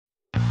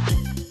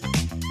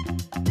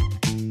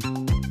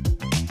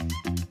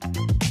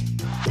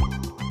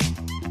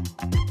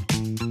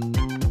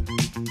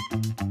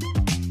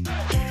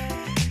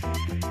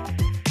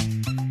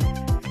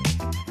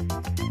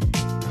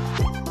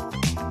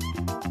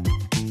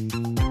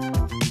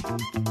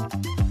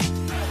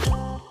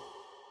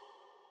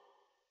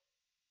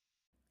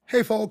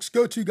Hey folks,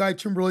 go-to guy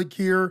Timberlake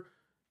here.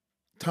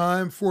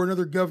 Time for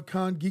another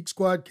GovCon Geek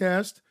Squad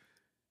cast.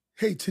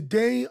 Hey,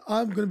 today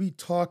I'm going to be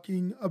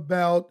talking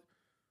about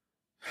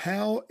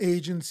how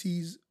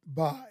agencies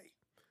buy.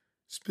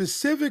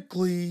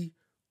 Specifically,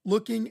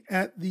 looking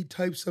at the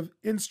types of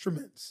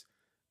instruments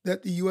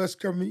that the U.S.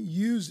 government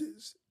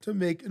uses to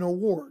make an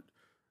award.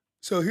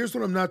 So here's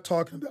what I'm not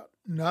talking about.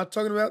 Not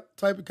talking about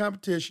the type of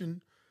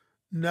competition,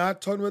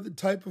 not talking about the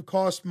type of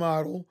cost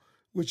model,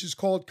 which is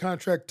called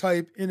contract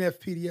type in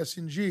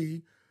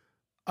FPDS&G.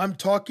 I'm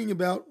talking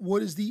about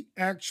what is the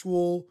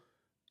actual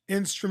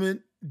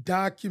instrument,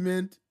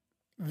 document,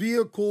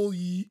 vehicle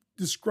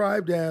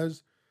described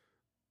as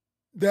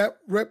that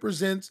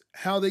represents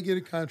how they get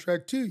a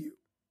contract to you.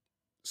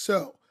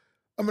 So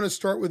I'm going to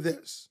start with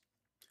this.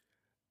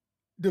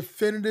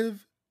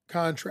 Definitive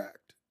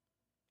contract.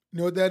 You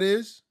know what that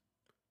is?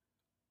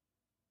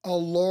 A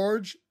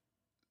large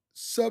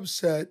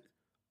subset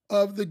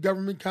of the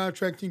government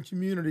contracting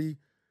community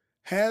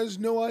has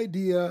no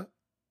idea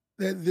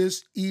that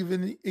this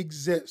even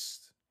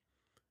exists.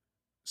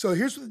 So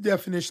here's what the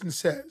definition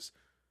says.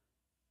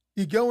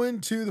 You go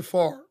into the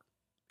FAR.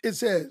 It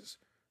says,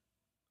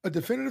 a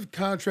definitive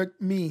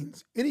contract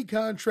means any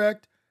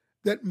contract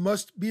that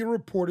must be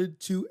reported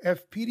to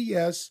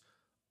FPDS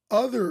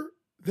other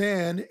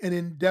than an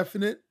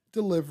indefinite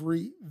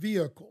delivery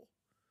vehicle.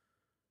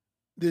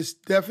 This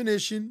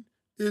definition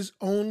is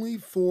only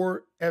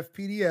for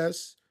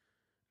FPDS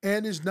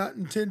and is not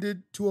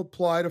intended to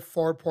apply to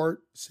FAR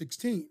Part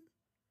 16.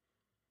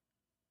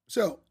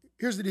 So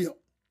here's the deal.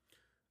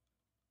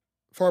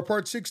 FAR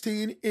Part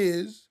 16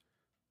 is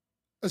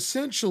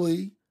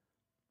essentially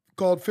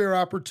called fair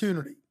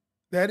opportunity.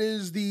 That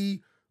is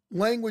the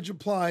language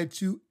applied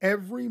to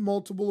every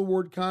multiple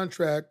award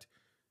contract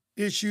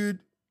issued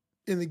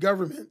in the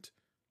government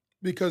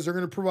because they're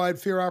going to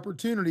provide fair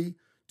opportunity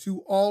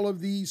to all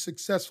of the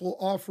successful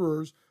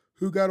offerers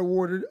who got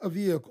awarded a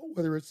vehicle,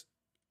 whether it's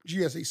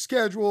GSA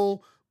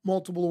schedule,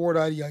 multiple award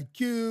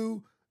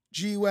IDIQ,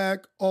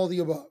 GWAC, all the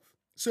above.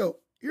 So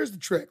here's the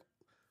trick.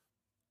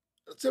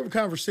 Let's have a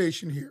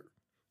conversation here.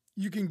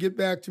 You can get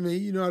back to me.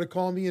 You know how to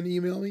call me and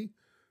email me.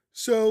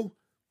 So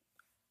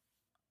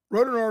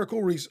wrote an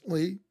article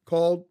recently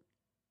called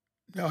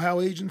Now How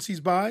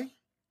Agencies Buy.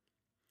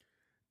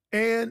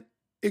 And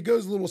it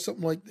goes a little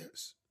something like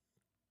this.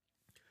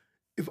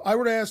 If I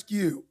were to ask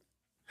you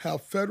how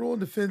federal and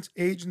defense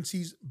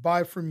agencies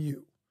buy from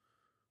you,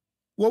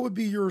 what would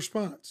be your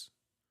response?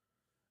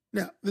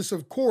 Now, this,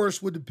 of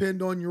course, would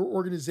depend on your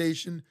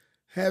organization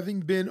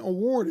having been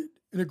awarded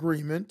an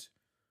agreement,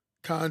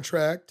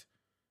 contract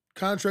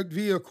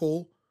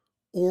vehicle,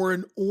 or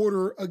an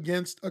order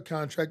against a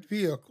contract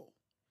vehicle.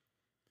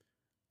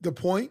 The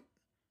point,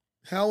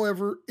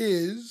 however,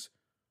 is,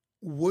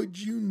 would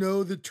you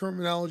know the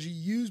terminology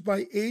used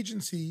by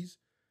agencies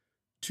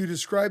to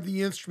describe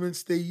the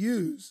instruments they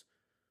use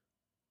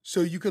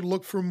so you could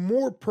look for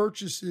more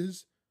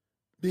purchases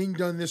being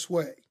done this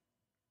way?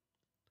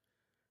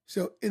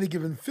 So in a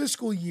given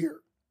fiscal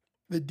year,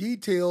 the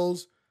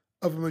details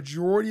of a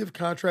majority of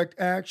contract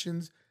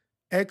actions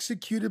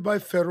executed by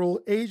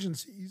federal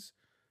agencies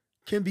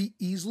can be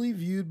easily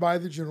viewed by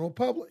the general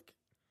public.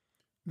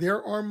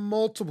 There are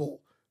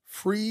multiple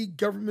free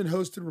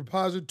government-hosted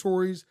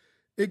repositories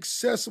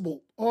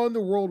accessible on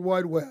the World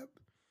Wide Web.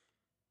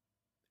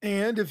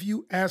 And if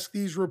you ask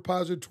these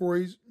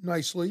repositories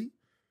nicely,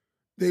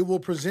 they will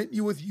present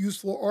you with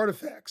useful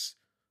artifacts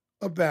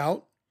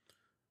about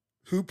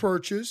who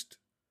purchased,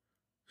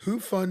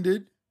 who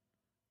funded,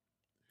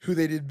 who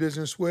they did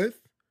business with,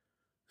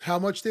 how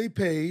much they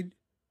paid,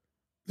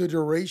 the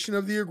duration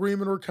of the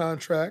agreement or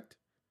contract,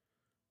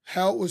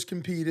 how it was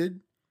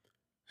competed,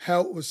 how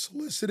it was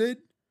solicited,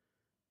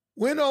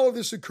 when all of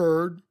this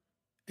occurred,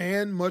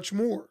 and much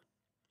more.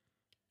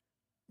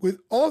 With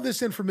all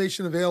this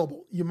information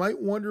available, you might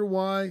wonder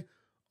why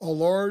a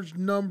large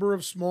number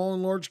of small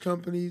and large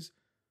companies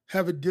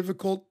have a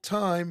difficult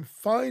time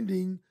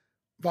finding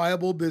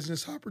viable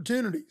business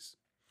opportunities.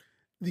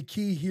 The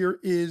key here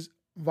is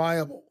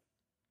viable.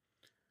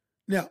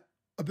 Now,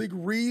 a big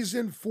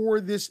reason for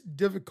this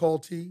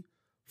difficulty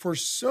for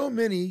so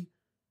many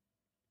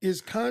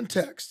is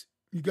context.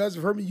 You guys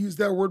have heard me use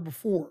that word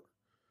before.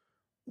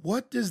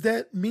 What does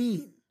that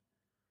mean?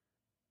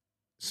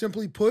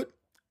 Simply put,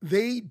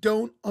 they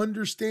don't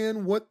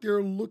understand what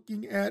they're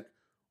looking at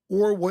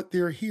or what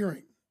they're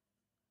hearing.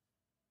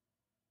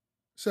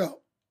 So,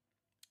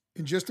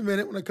 in just a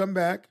minute when I come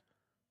back,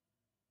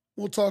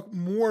 we'll talk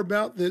more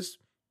about this,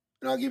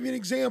 and I'll give you an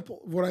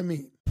example of what I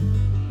mean.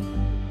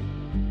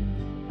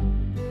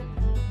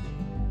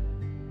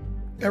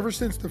 Ever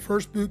since the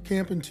first boot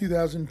camp in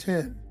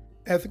 2010,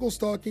 Ethical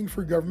Stalking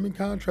for Government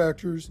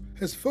Contractors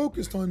has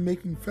focused on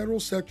making federal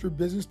sector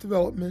business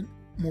development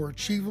more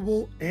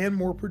achievable and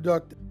more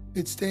productive.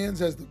 It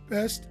stands as the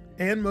best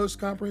and most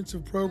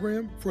comprehensive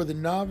program for the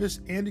novice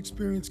and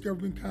experienced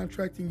government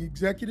contracting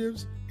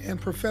executives and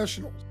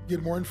professionals.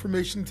 Get more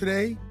information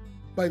today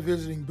by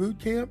visiting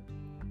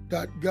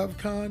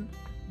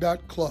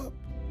bootcamp.govcon.club.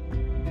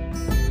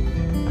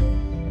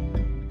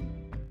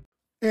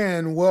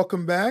 And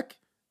welcome back.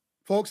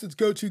 Folks, it's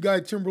Go-To Guy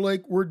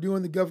Timberlake. We're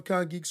doing the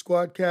GovCon Geek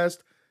Squadcast.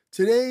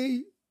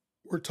 Today,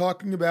 we're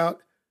talking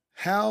about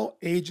how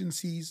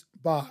agencies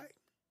buy.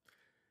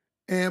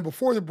 And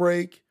before the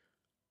break,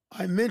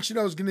 I mentioned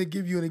I was going to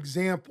give you an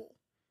example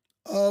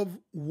of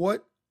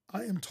what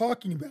I am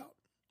talking about.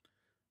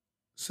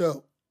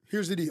 So,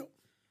 here's the deal.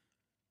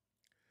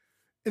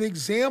 An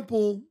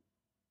example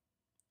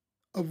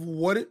of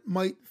what it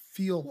might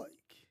feel like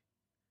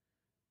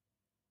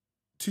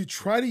to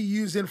try to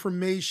use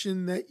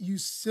information that you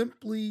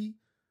simply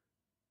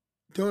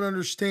don't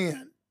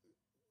understand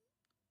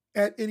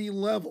at any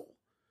level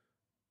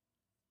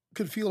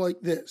could feel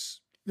like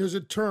this. There's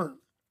a term.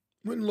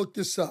 Went and looked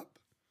this up.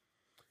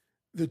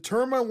 The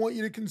term I want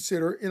you to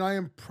consider, and I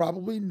am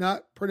probably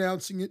not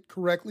pronouncing it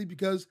correctly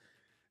because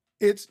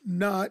it's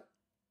not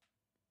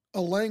a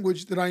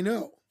language that I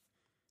know.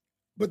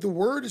 But the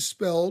word is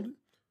spelled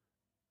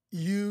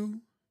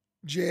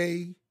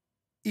U-J-E.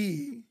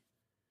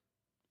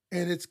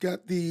 And it's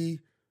got the,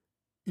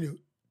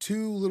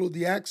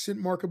 the accent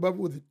mark above it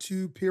with the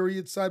two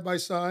periods side by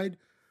side.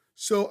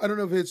 So I don't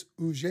know if it's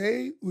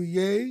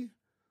Uye,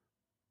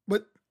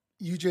 but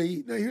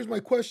UJE. Now here's my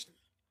question.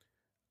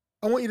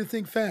 I want you to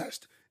think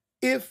fast.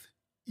 If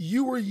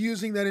you were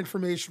using that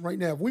information right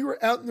now, if we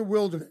were out in the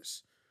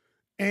wilderness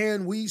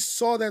and we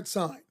saw that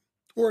sign,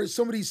 or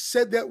somebody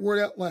said that word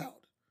out loud,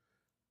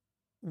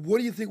 what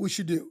do you think we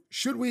should do?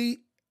 Should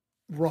we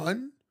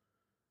run,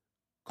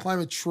 climb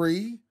a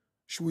tree?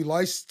 Should we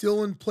lie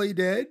still and play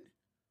dead?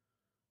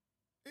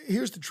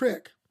 Here's the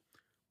trick.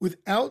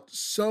 Without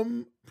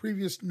some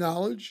previous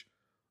knowledge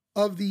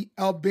of the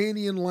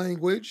Albanian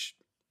language,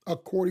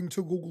 according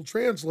to Google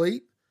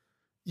Translate,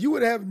 you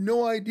would have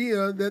no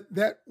idea that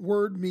that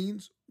word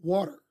means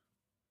water.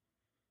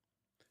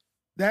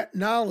 That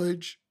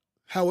knowledge,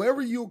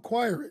 however you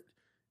acquire it,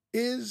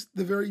 is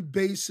the very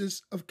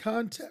basis of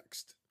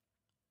context.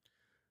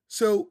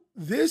 So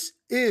this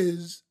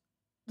is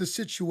the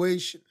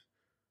situation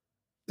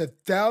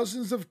that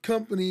thousands of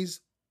companies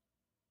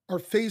are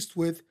faced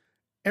with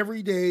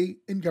every day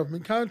in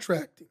government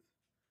contracting.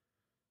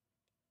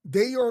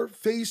 They are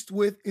faced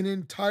with an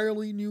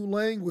entirely new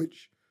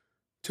language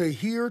to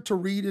hear, to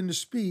read, and to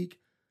speak,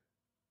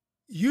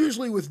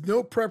 usually with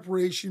no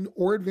preparation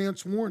or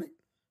advance warning.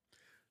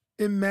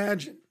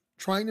 Imagine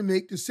trying to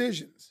make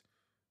decisions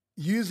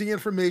using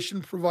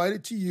information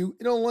provided to you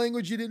in a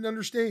language you didn't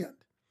understand.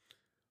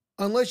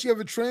 Unless you have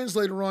a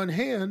translator on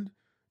hand,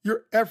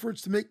 your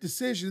efforts to make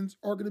decisions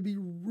are going to be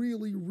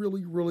really,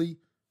 really, really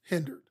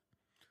hindered.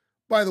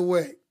 By the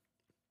way,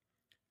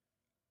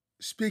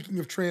 speaking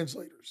of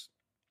translators,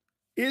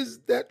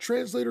 is that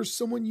translator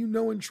someone you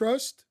know and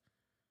trust?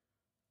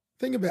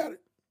 Think about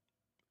it.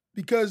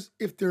 Because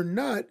if they're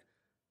not,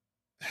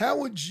 how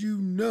would you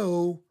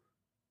know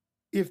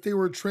if they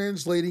were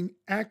translating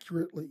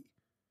accurately?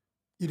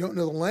 You don't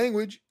know the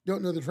language,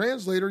 don't know the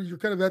translator, you're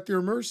kind of at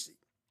their mercy.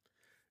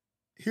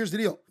 Here's the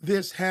deal.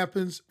 This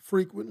happens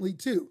frequently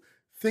too.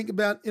 Think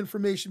about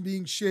information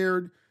being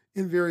shared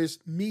in various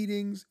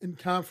meetings and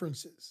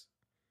conferences.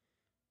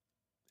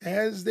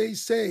 As they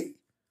say,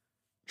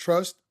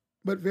 trust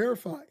but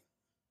verify.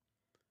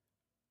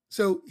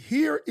 So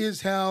here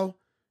is how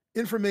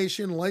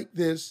information like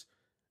this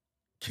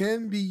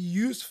can be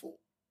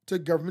useful to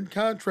government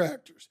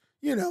contractors.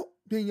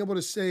 Being able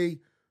to say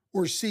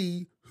or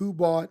see who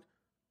bought,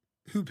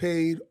 who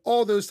paid,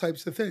 all those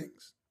types of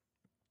things.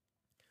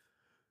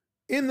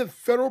 In the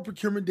Federal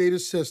Procurement Data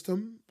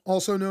System,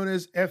 also known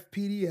as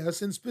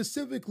FPDS, and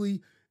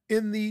specifically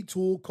in the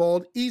tool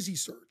called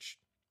EasySearch,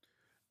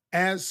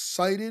 as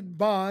cited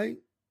by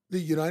the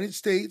United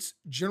States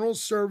General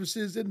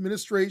Services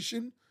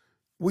Administration,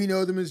 we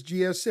know them as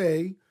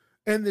GSA,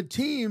 and the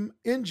team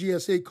in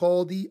GSA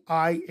called the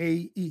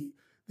IAE,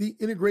 the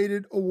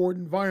Integrated Award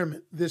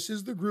Environment. This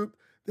is the group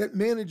that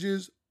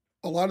manages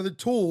a lot of the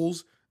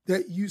tools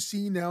that you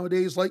see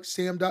nowadays like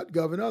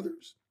SAM.gov and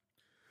others.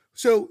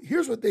 So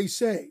here's what they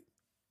say,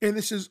 and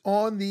this is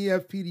on the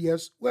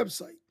FPDS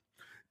website.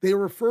 They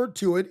refer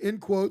to it in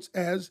quotes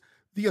as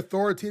the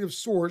authoritative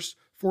source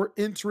for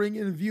entering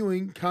and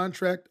viewing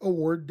contract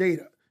award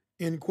data,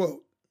 end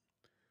quote.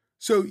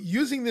 So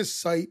using this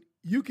site,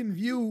 you can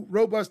view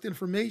robust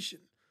information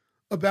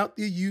about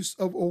the use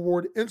of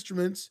award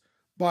instruments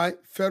by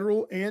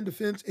federal and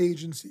defense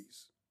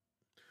agencies.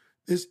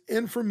 This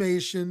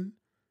information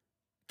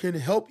can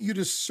help you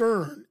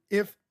discern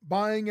if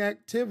buying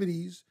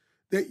activities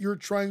that you're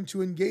trying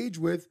to engage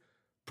with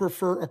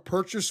prefer a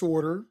purchase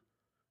order,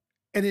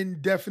 an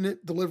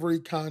indefinite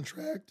delivery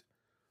contract,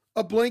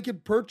 a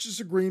blanket purchase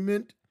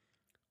agreement,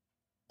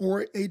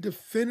 or a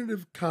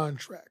definitive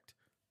contract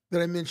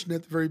that I mentioned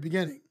at the very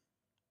beginning.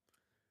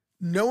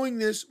 Knowing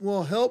this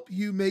will help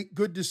you make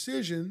good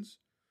decisions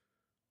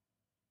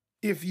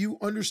if you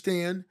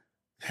understand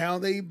how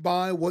they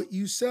buy what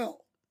you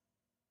sell.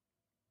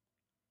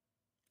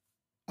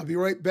 I'll be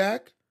right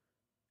back,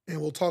 and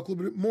we'll talk a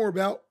little bit more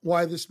about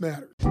why this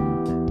matters.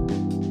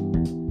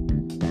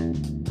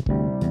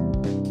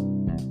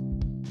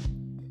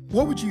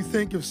 What would you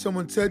think if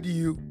someone said to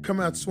you, come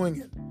out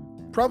swinging?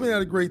 Probably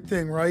not a great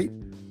thing, right?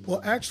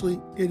 Well,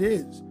 actually, it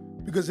is.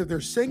 Because if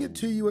they're saying it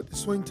to you at the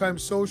Swing Time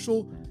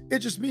Social, it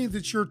just means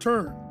it's your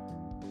turn.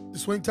 The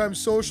Swing Time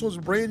Social is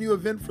a brand new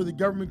event for the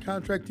government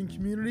contracting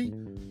community,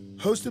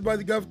 hosted by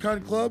the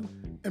GovCon Club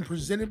and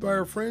presented by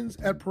our friends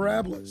at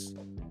Parabolas.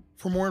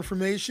 For more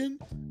information,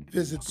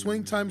 visit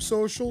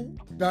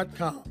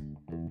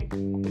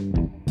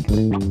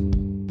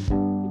swingtimesocial.com.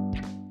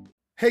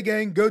 Hey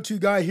gang, go-to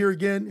guy here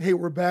again. Hey,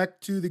 we're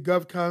back to the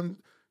GovCon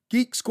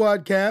Geek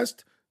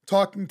Squadcast,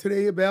 talking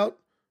today about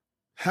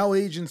how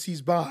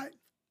agencies buy.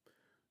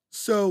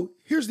 So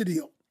here's the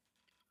deal.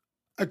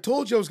 I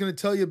told you I was going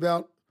to tell you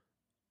about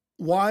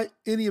why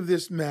any of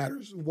this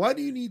matters. Why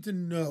do you need to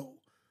know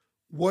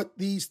what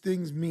these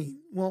things mean?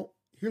 Well,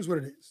 here's what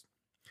it is.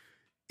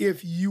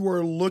 If you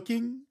are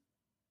looking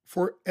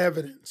for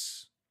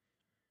evidence,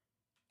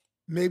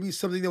 maybe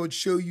something that would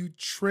show you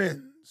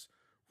trends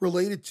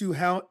related to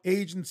how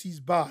agencies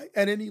buy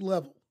at any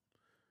level,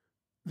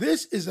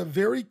 this is a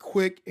very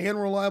quick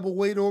and reliable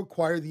way to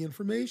acquire the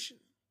information.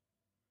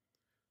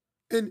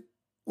 And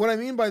what I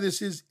mean by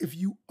this is if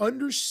you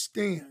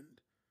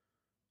understand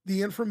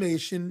the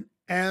information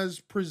as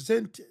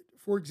presented,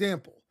 for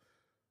example,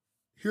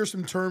 here's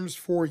some terms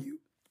for you.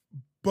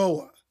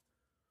 BOA,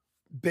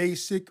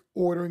 Basic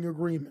Ordering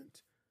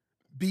Agreement.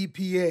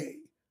 BPA,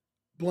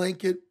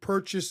 Blanket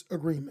Purchase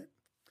Agreement.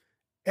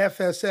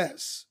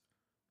 FSS,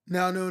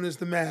 now known as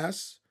the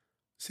MAS,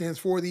 stands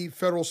for the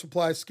Federal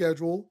Supply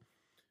Schedule,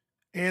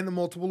 and the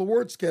Multiple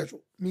Award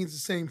Schedule, means the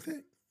same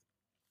thing.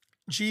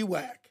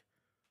 GWAC,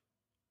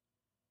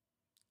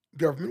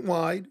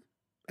 Government-Wide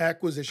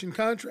Acquisition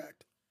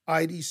Contract.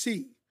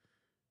 IDC,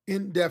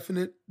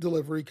 Indefinite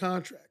Delivery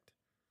Contract.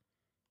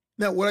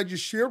 Now, what I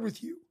just shared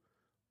with you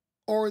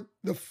are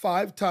the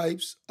 5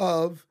 types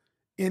of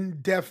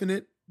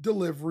indefinite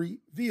delivery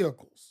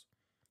vehicles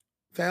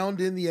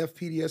found in the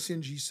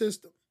FPDS-NG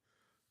system.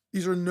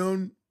 These are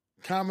known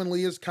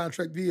commonly as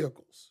contract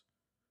vehicles.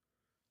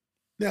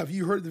 Now, if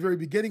you heard at the very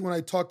beginning when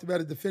I talked about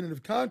a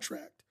definitive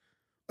contract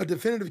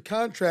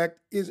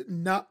is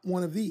not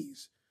one of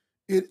these.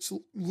 It's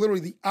literally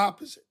the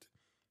opposite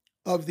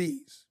of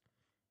these.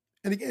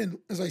 And again,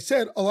 as I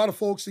said, a lot of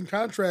folks in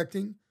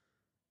contracting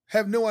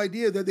have no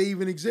idea that they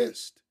even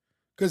exist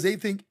because they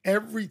think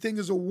everything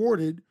is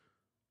awarded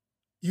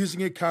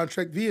using a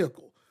contract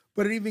vehicle.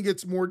 But it even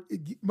gets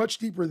much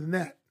deeper than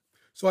that.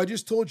 So I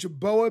just told you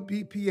BOA,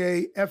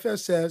 BPA,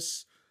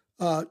 FSS,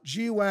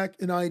 GWAC,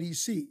 and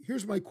IDC.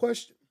 Here's my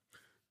question.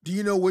 Do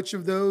you know which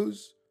of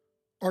those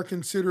are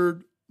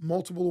considered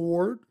multiple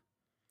award?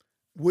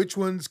 Which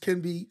ones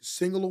can be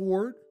single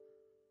award?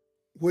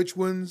 Which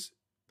ones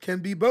can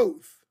be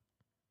both?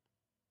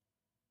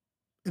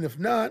 And if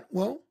not,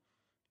 well,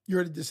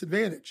 you're at a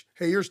disadvantage.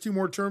 Hey, here's 2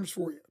 more terms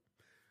for you.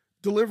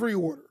 Delivery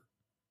order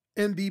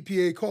and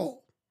BPA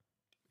call.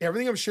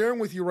 Everything I'm sharing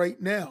with you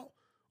right now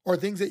are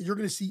things that you're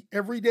going to see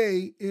every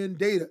day in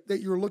data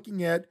that you're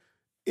looking at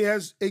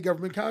as a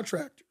government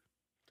contractor.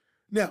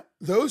 Now,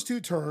 those 2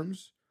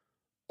 terms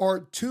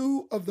are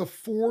 2 of the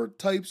 4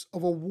 types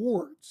of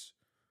awards.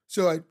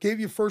 So I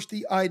gave you first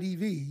the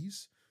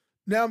IDVs.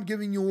 Now I'm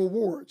giving you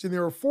awards. And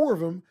there are 4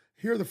 of them.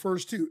 Here are the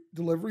first 2,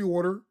 delivery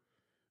order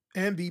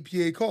and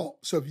BPA call.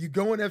 So if you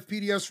go in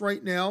FPDS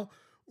right now,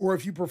 or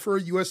if you prefer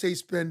USA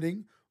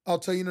spending, I'll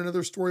tell you in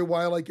another story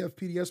why I like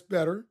FPDS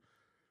better.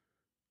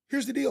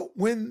 Here's the deal.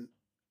 When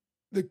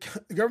the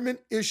government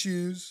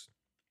issues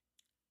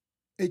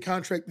a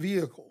contract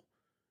vehicle,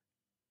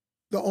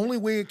 the only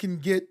way it can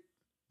get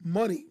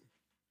money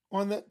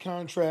on that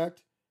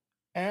contract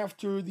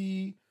after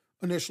the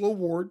initial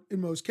award,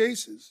 in most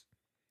cases,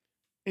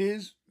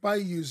 is by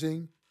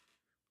using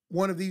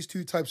one of these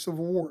 2 types of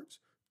awards,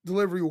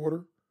 delivery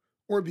order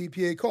or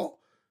BPA call.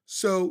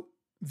 So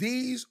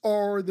these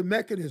are the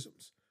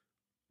mechanisms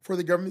for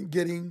the government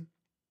getting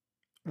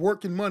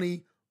work and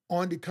money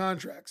onto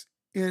contracts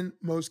in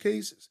most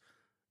cases.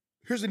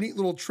 Here's a neat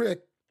little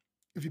trick.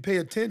 If you pay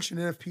attention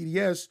in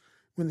FPDS,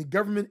 when the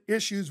government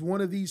issues one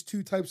of these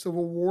 2 types of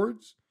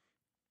awards,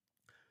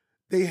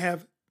 they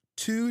have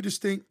 2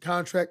 distinct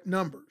contract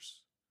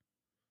numbers.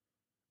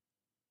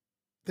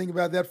 Think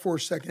about that for a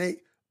second. Hey,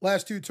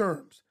 last 2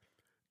 terms.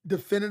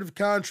 Definitive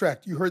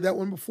contract, you heard that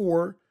one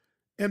before,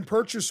 and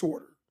purchase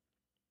order.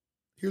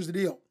 Here's the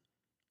deal.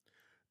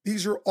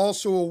 These are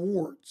also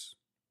awards,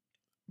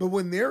 but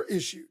when they're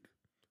issued,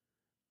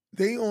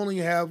 they only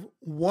have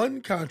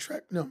 1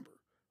 contract number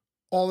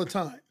all the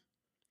time.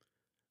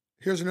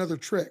 Here's another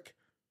trick.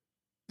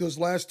 Those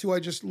last 2 I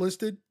just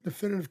listed,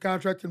 definitive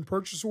contract and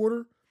purchase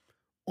order,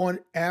 on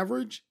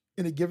average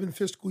in a given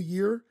fiscal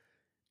year,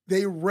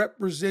 they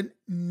represent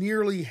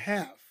nearly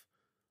half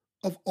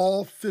of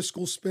all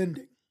fiscal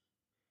spending.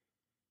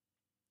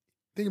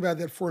 Think about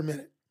that for a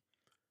minute.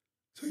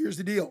 So here's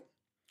the deal.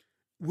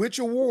 Which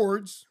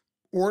awards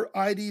or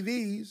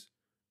IDVs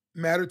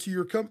matter to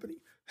your company?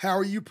 How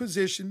are you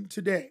positioned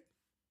today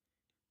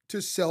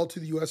to sell to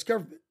the U.S.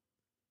 government?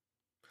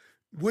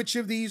 Which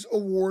of these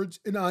awards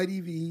and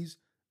IDVs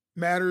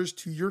matters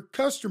to your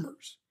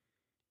customers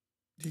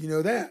Do you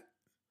know that?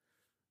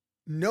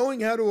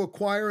 Knowing how to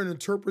acquire and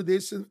interpret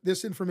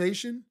this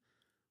information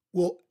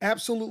will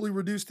absolutely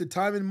reduce the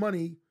time and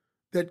money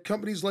that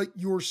companies like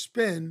yours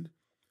spend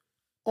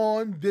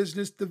on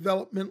business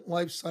development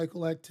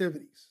lifecycle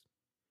activities.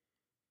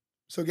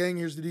 So, gang,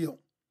 here's the deal.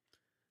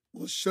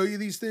 We'll show you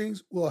these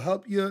things. We'll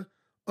help you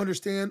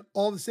understand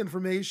all this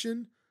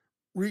information.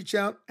 Reach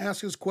out,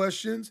 ask us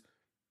questions,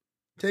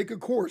 take a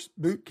course,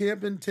 boot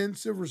camp,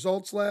 intensive,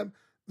 results lab.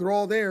 They're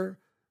all there.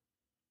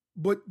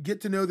 But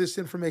get to know this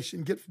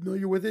information. Get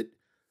familiar with it.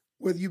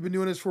 Whether you've been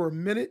doing this for a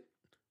minute,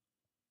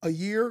 a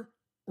year,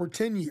 or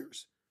 10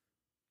 years,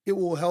 it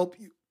will help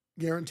you.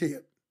 Guarantee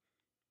it.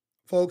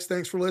 Folks,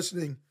 thanks for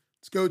listening.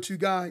 It's Go To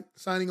Guy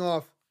signing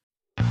off.